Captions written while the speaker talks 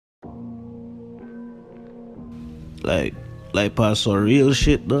like past some real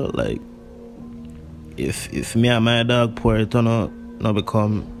shit though. Like if me and my dog pour it on not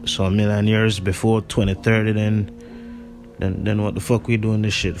become some millionaires before 2030, then what the fuck we doing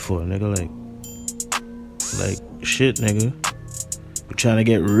this shit for, nigga? Like shit, nigga. We're trying to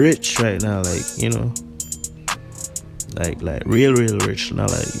get rich right now, like, you know. Like real rich,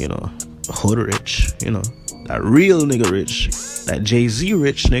 not like, you know, hood rich, you know. That real nigga rich. That Jay-Z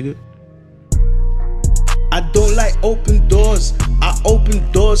rich, nigga. I don't like open doors. I open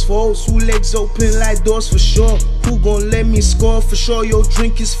doors for hoes who legs open like doors for sure. Who gon' let me score for sure? Your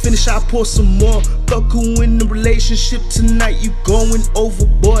drink is finished, I pour some more. Fuck who in the relationship tonight, you going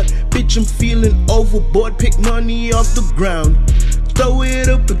overboard. Bitch, I'm feeling overboard. Pick money off the ground, throw it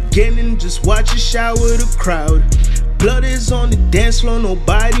up again and just watch it shower the crowd. Blood is on the dance floor,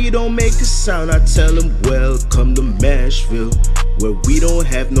 nobody don't make a sound. I tell them, welcome to Mashville, where we don't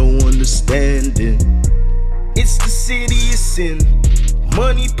have no understanding. It's the city of sin.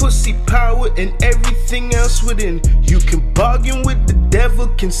 Money, pussy, power, and everything else within. You can bargain with the devil,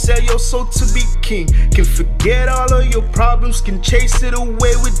 can sell your soul to be king. Can forget all of your problems, can chase it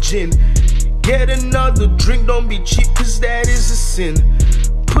away with gin. Get another drink, don't be cheap, cause that is a sin.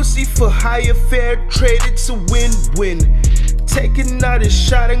 Pussy for hire, fair trade, it's a win-win. Take another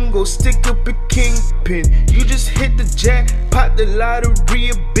shot and go stick up a kingpin. You just hit the jackpot, the lottery,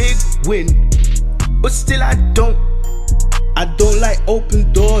 a big win. But still I don't like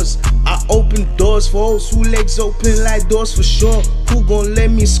open doors. I open doors for hoes who legs open like doors for sure. Who gon' let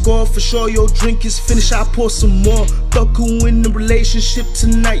me score for sure? Your drink is finished, I pour some more. Fuck who in the relationship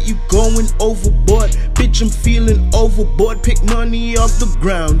tonight, you going overboard. Bitch, I'm feeling overboard. Pick money off the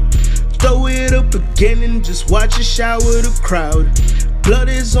ground, throw it up again and just watch it shower the crowd. Blood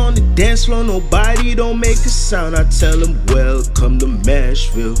is on the dance floor, nobody don't make a sound. I tell them, welcome to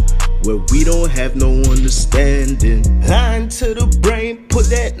Mashville, where we don't have no understanding. Line to the brain, put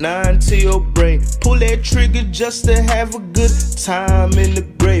that 9 to your brain. Pull that trigger just to have a good time in the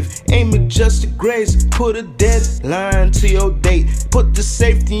grave. Aim it just to grace, put a deadline to your date. Put the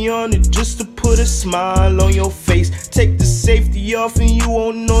safety on it just to put a smile on your face. Take the safety off and you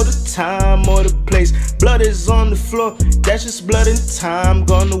won't know the time or the place. Blood is on the floor, that's just blood and time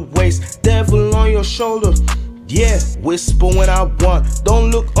gonna waste. Devil on your shoulder, yeah, whisper when I want.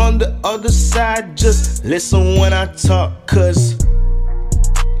 Don't look on the other side, just listen when I talk. Cause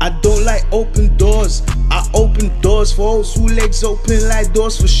I don't like open doors. I open doors for hoes who legs open like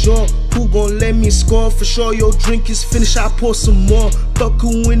doors for sure. Who gon' let me score for sure? Your drink is finished, I pour some more. Fuck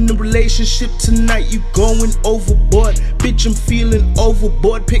who in the relationship tonight, you going overboard. Bitch, I'm feeling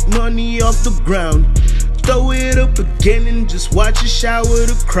overboard. Pick money off the ground, throw it up again and just watch it shower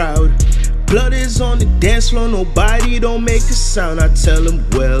the crowd. Blood is on the dance floor, nobody don't make a sound. I tell them,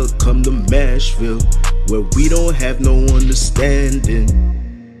 welcome to Mashville, where we don't have no understanding.